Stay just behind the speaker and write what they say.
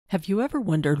Have you ever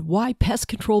wondered why pest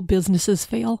control businesses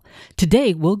fail?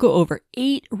 Today, we'll go over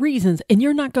 8 reasons, and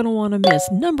you're not going to want to miss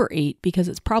number 8 because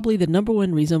it's probably the number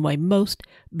 1 reason why most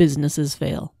businesses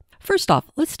fail. First off,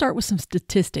 let's start with some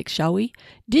statistics, shall we?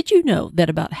 Did you know that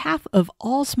about half of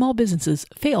all small businesses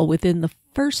fail within the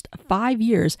first 5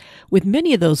 years, with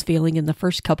many of those failing in the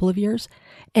first couple of years?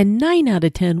 And 9 out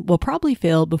of 10 will probably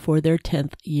fail before their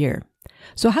 10th year.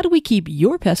 So how do we keep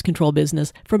your pest control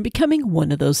business from becoming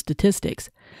one of those statistics?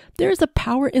 There is a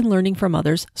power in learning from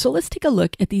others, so let's take a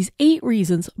look at these 8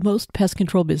 reasons most pest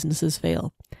control businesses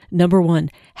fail. Number 1,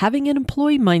 having an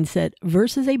employee mindset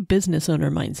versus a business owner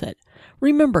mindset.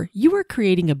 Remember, you are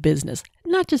creating a business,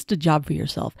 not just a job for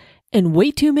yourself, and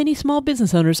way too many small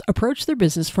business owners approach their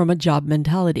business from a job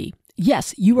mentality.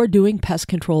 Yes, you are doing pest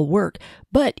control work,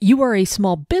 but you are a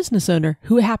small business owner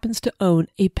who happens to own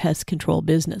a pest control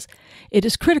business. It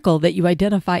is critical that you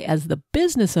identify as the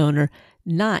business owner,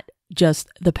 not just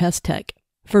the pest tech.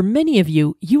 For many of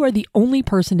you, you are the only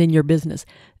person in your business.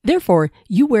 Therefore,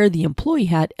 you wear the employee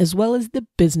hat as well as the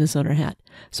business owner hat.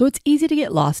 So it's easy to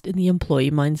get lost in the employee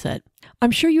mindset.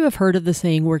 I'm sure you have heard of the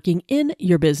saying working in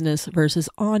your business versus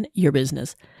on your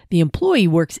business. The employee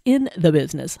works in the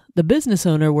business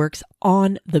owner works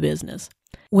on the business.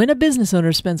 When a business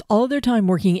owner spends all of their time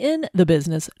working in the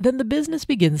business, then the business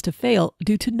begins to fail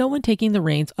due to no one taking the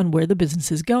reins on where the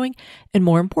business is going, and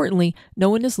more importantly, no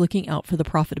one is looking out for the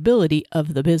profitability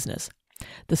of the business.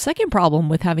 The second problem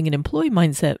with having an employee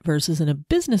mindset versus a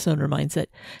business owner mindset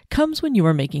comes when you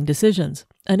are making decisions.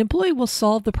 An employee will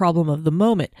solve the problem of the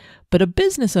moment, but a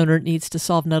business owner needs to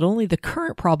solve not only the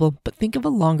current problem, but think of a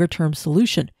longer-term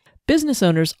solution. Business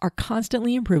owners are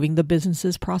constantly improving the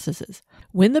business's processes.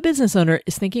 When the business owner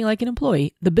is thinking like an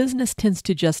employee, the business tends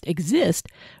to just exist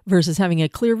versus having a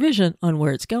clear vision on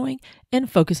where it's going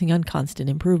and focusing on constant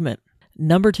improvement.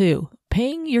 Number 2,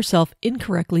 paying yourself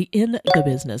incorrectly in the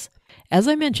business. As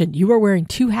I mentioned, you are wearing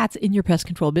 2 hats in your pest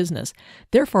control business.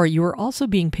 Therefore, you are also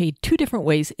being paid 2 different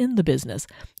ways in the business,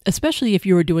 especially if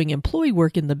you are doing employee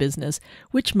work in the business,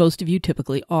 which most of you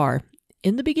typically are.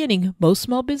 In the beginning, most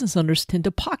small business owners tend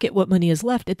to pocket what money is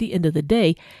left at the end of the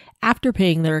day after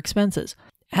paying their expenses.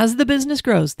 As the business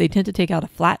grows, they tend to take out a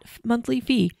flat monthly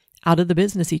fee out of the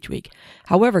business each week.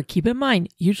 However, keep in mind,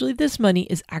 usually this money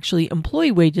is actually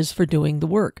employee wages for doing the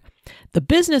work. The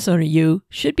business owner, you,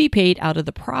 should be paid out of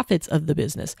the profits of the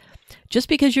business. Just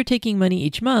because you're taking money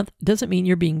each month doesn't mean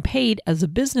you're being paid as a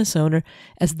business owner,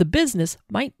 as the business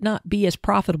might not be as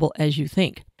profitable as you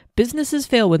think. Businesses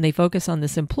fail when they focus on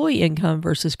this employee income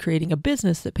versus creating a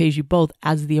business that pays you both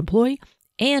as the employee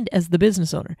and as the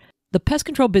business owner. The pest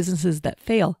control businesses that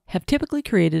fail have typically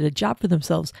created a job for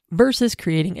themselves versus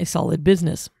creating a solid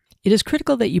business. It is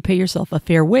critical that you pay yourself a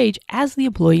fair wage as the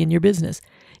employee in your business.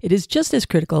 It is just as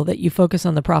critical that you focus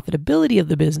on the profitability of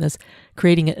the business,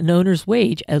 creating an owner's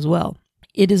wage as well.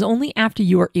 It is only after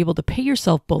you are able to pay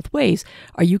yourself both ways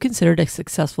are you considered a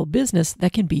successful business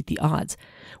that can beat the odds.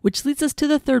 Which leads us to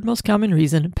the third most common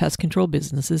reason pest control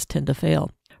businesses tend to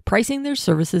fail: pricing their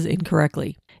services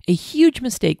incorrectly. A huge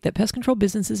mistake that pest control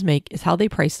businesses make is how they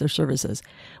price their services.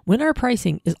 When our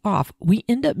pricing is off, we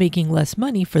end up making less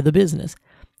money for the business.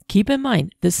 Keep in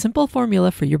mind this simple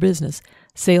formula for your business: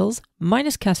 sales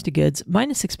minus cost of goods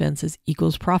minus expenses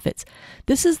equals profits.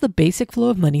 This is the basic flow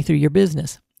of money through your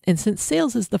business. And since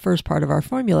sales is the first part of our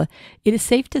formula, it is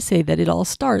safe to say that it all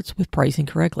starts with pricing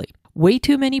correctly. Way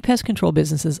too many pest control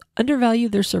businesses undervalue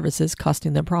their services,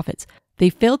 costing them profits. They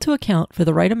fail to account for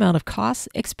the right amount of costs,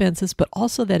 expenses, but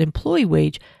also that employee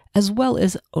wage as well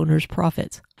as owner's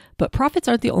profits. But profits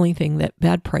aren't the only thing that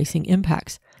bad pricing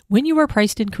impacts. When you are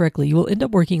priced incorrectly, you will end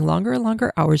up working longer and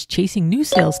longer hours chasing new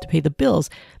sales to pay the bills,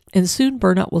 and soon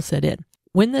burnout will set in.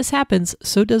 When this happens,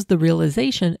 so does the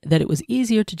realization that it was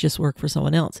easier to just work for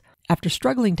someone else. After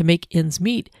struggling to make ends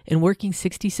meet and working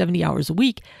 60, 70 hours a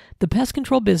week, the pest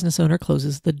control business owner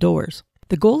closes the doors.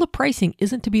 The goal of pricing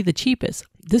isn't to be the cheapest.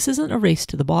 This isn't a race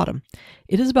to the bottom.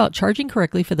 It is about charging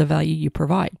correctly for the value you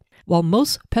provide. While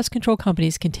most pest control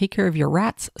companies can take care of your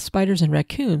rats, spiders, and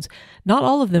raccoons, not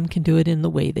all of them can do it in the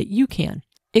way that you can.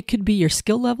 It could be your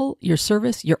skill level, your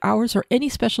service, your hours, or any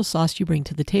special sauce you bring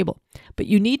to the table. But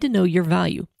you need to know your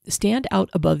value, stand out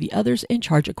above the others, and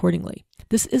charge accordingly.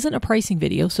 This isn't a pricing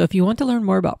video, so if you want to learn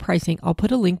more about pricing, I'll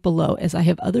put a link below as I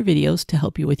have other videos to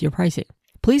help you with your pricing.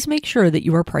 Please make sure that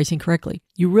you are pricing correctly.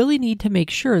 You really need to make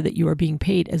sure that you are being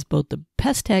paid as both the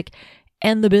pest tech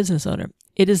and the business owner.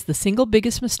 It is the single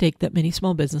biggest mistake that many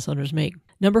small business owners make.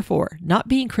 Number 4, not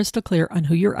being crystal clear on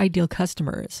who your ideal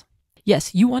customer is.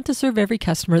 Yes, you want to serve every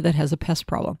customer that has a pest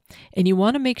problem, and you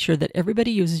want to make sure that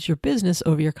everybody uses your business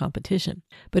over your competition.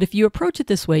 But if you approach it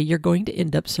this way, you're going to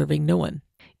end up serving no one.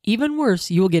 Even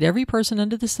worse, you will get every person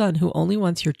under the sun who only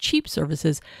wants your cheap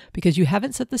services because you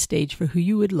haven't set the stage for who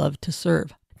you would love to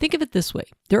serve. Think of it this way.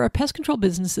 There are pest control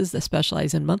businesses that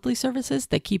specialize in monthly services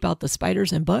that keep out the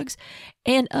spiders and bugs,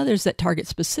 and others that target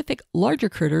specific larger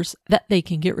critters that they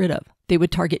can get rid of. They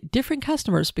would target different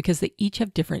customers because they each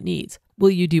have different needs.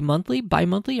 Will you do monthly,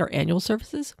 bi-monthly, or annual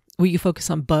services? Will you focus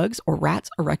on bugs or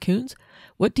rats or raccoons?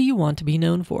 What do you want to be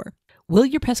known for? Will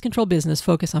your pest control business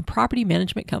focus on property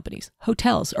management companies,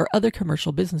 hotels, or other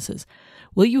commercial businesses?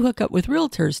 Will you hook up with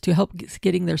realtors to help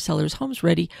getting their sellers' homes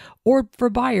ready, or for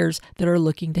buyers that are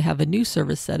looking to have a new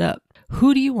service set up?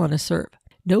 Who do you want to serve?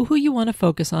 Know who you want to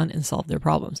focus on and solve their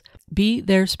problems. Be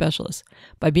their specialist.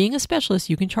 By being a specialist,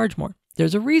 you can charge more.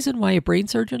 There's a reason why a brain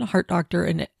surgeon, a heart doctor,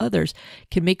 and others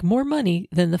can make more money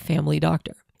than the family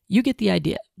doctor. You get the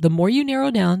idea. The more you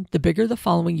narrow down, the bigger the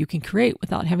following you can create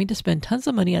without having to spend tons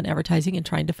of money on advertising and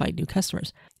trying to find new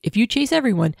customers. If you chase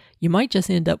everyone, you might just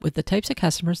end up with the types of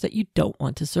customers that you don't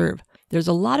want to serve. There's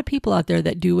a lot of people out there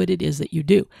that do what it is that you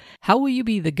do. How will you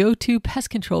be the go-to pest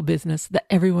control business that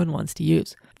everyone wants to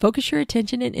use? Focus your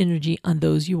attention and energy on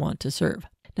those you want to serve.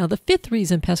 Now, the fifth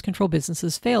reason pest control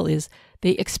businesses fail is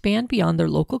they expand beyond their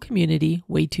local community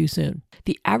way too soon.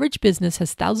 The average business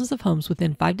has thousands of homes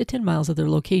within 5 to 10 miles of their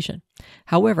location.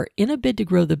 However, in a bid to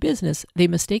grow the business, they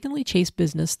mistakenly chase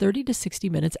business 30 to 60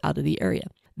 minutes out of the area,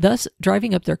 thus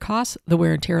driving up their costs, the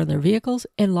wear and tear on their vehicles,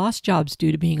 and lost jobs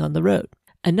due to being on the road.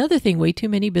 Another thing way too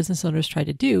many business owners try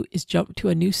to do is jump to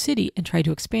a new city and try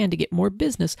to expand to get more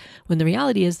business when the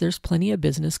reality is there's plenty of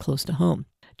business close to home.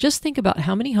 Just think about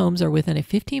how many homes are within a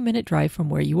 15-minute drive from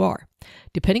where you are.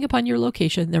 Depending upon your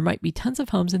location, there might be tons of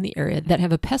homes in the area that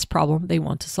have a pest problem they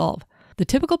want to solve. The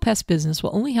typical pest business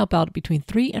will only help out between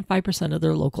 3 and 5% of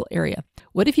their local area.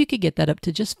 What if you could get that up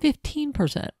to just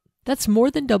 15%? That's more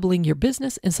than doubling your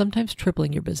business and sometimes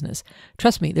tripling your business.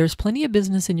 Trust me, there's plenty of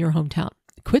business in your hometown.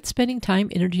 Quit spending time,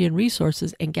 energy, and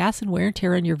resources and gas and wear and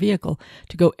tear on your vehicle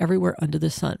to go everywhere under the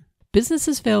sun.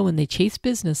 Businesses fail when they chase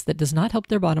business that does not help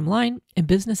their bottom line, and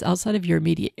business outside of your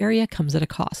immediate area comes at a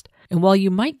cost. And while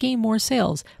you might gain more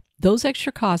sales, those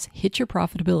extra costs hit your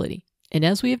profitability. And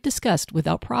as we have discussed,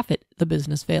 without profit, the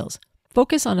business fails.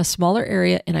 Focus on a smaller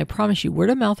area, and I promise you, word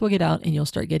of mouth will get out and you'll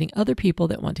start getting other people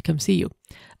that want to come see you,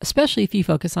 especially if you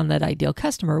focus on that ideal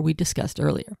customer we discussed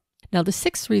earlier. Now, the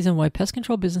sixth reason why pest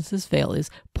control businesses fail is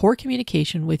poor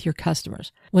communication with your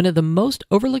customers. One of the most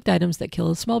overlooked items that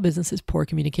kill a small business is poor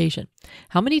communication.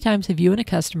 How many times have you and a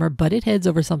customer butted heads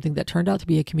over something that turned out to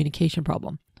be a communication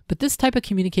problem? But this type of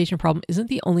communication problem isn't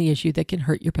the only issue that can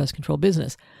hurt your pest control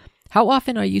business. How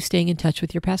often are you staying in touch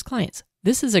with your past clients?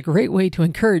 This is a great way to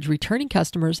encourage returning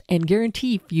customers and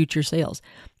guarantee future sales.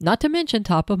 Not to mention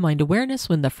top of mind awareness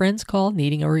when the friends call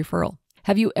needing a referral.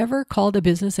 Have you ever called a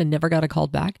business and never got a call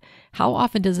back? How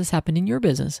often does this happen in your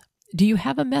business? Do you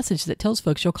have a message that tells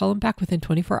folks you'll call them back within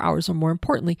 24 hours, or more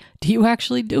importantly, do you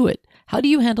actually do it? How do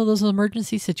you handle those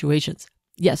emergency situations?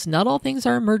 Yes, not all things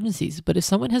are emergencies, but if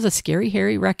someone has a scary,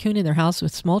 hairy raccoon in their house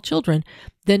with small children,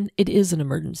 then it is an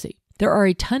emergency. There are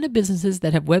a ton of businesses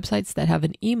that have websites that have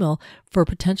an email for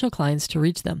potential clients to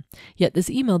reach them. Yet this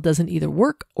email doesn't either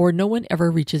work or no one ever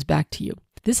reaches back to you.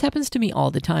 This happens to me all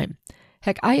the time.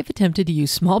 Heck, I have attempted to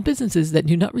use small businesses that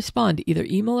do not respond to either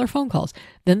email or phone calls.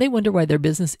 Then they wonder why their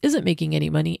business isn't making any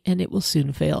money, and it will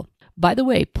soon fail. By the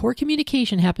way, poor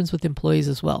communication happens with employees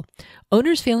as well.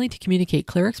 Owners failing to communicate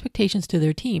clear expectations to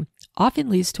their team often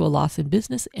leads to a loss in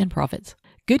business and profits.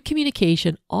 Good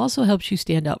communication also helps you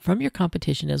stand out from your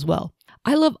competition as well.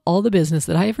 I love all the business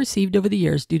that I have received over the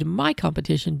years due to my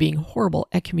competition being horrible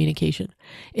at communication.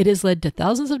 It has led to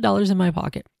thousands of dollars in my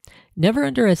pocket. Never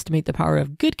underestimate the power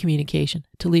of good communication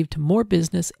to lead to more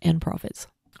business and profits.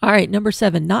 All right, number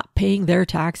 7, not paying their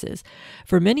taxes.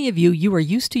 For many of you, you are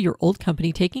used to your old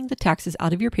company taking the taxes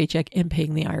out of your paycheck and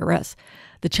paying the IRS.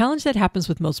 The challenge that happens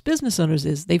with most business owners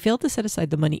is they fail to set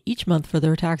aside the money each month for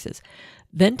their taxes.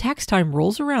 Then tax time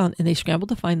rolls around and they scramble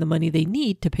to find the money they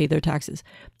need to pay their taxes.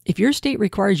 If your state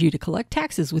requires you to collect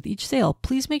taxes with each sale,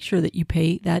 please make sure that you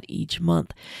pay that each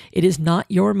month. It is not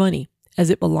your money, as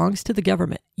it belongs to the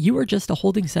government. You are just a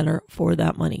holding center for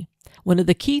that money. One of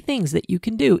the key things that you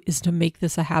can do is to make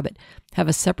this a habit. Have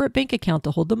a separate bank account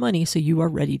to hold the money so you are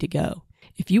ready to go.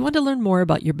 If you want to learn more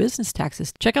about your business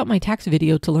taxes, check out my tax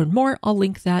video to learn more. I'll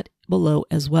link that below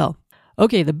as well.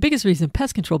 Okay, the biggest reason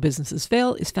pest control businesses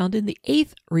fail is found in the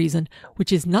 8th reason,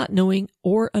 which is not knowing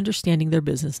or understanding their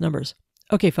business numbers.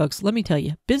 Okay, folks, let me tell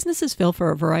you, businesses fail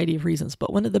for a variety of reasons,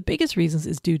 but one of the biggest reasons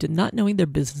is due to not knowing their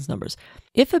business numbers.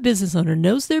 If a business owner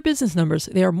knows their business numbers,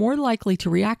 they are more likely to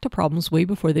react to problems way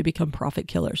before they become profit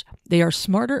killers. They are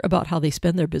smarter about how they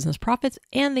spend their business profits,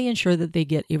 and they ensure that they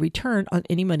get a return on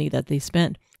any money that they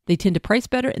spend. They tend to price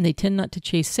better, and they tend not to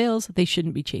chase sales they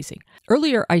shouldn't be chasing.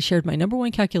 Earlier, I shared my number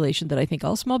one calculation that I think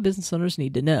all small business owners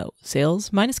need to know.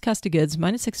 Sales minus cost of goods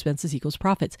minus expenses equals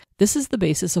profits. This is the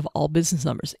basis of all business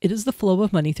numbers. It is the flow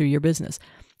of money through your business.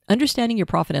 Understanding your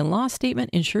profit and loss statement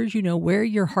ensures you know where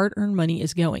your hard-earned money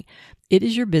is going. It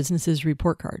is your business's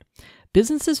report card.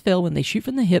 Businesses fail when they shoot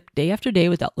from the hip day after day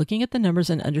without looking at the numbers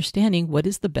and understanding what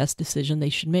is the best decision they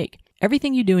should make.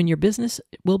 Everything you do in your business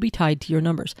will be tied to your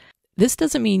numbers. This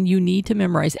doesn't mean you need to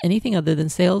memorize anything other than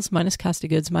sales minus cost of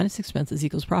goods minus expenses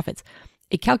equals profits.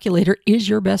 A calculator is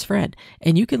your best friend,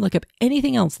 and you can look up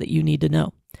anything else that you need to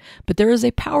know. But there is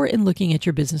a power in looking at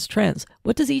your business trends.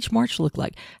 What does each March look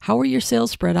like? How are your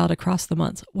sales spread out across the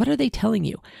months? What are they telling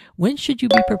you? When should you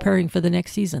be preparing for the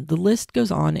next season? The list goes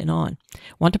on and on.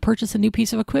 Want to purchase a new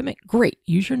piece of equipment? Great.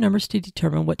 Use your numbers to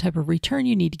determine what type of return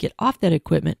you need to get off that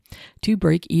equipment to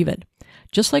break even.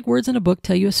 Just like words in a book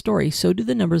tell you a story, so do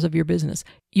the numbers of your business.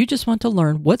 You just want to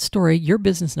learn what story your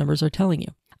business numbers are telling you.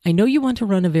 I know you want to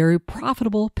run a very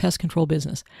profitable pest control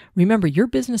business. Remember, your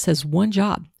business has one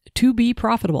job: to be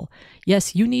profitable.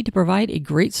 Yes, you need to provide a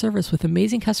great service with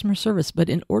amazing customer service, but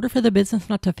in order for the business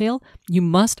not to fail, you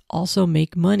must also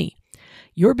make money.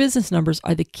 Your business numbers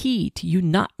are the key to you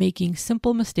not making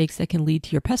simple mistakes that can lead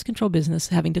to your pest control business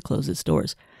having to close its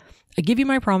doors. I give you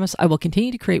my promise, I will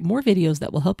continue to create more videos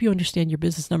that will help you understand your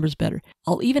business numbers better.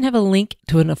 I'll even have a link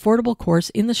to an affordable course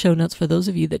in the show notes for those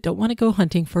of you that don't want to go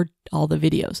hunting for all the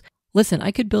videos. Listen,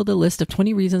 I could build a list of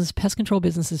 20 reasons pest control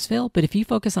businesses fail, but if you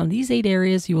focus on these 8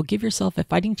 areas, you will give yourself a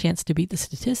fighting chance to beat the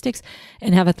statistics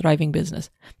and have a thriving business.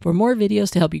 For more videos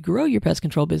to help you grow your pest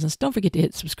control business, don't forget to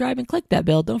hit subscribe and click that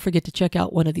bell. Don't forget to check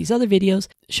out one of these other videos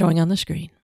showing on the screen.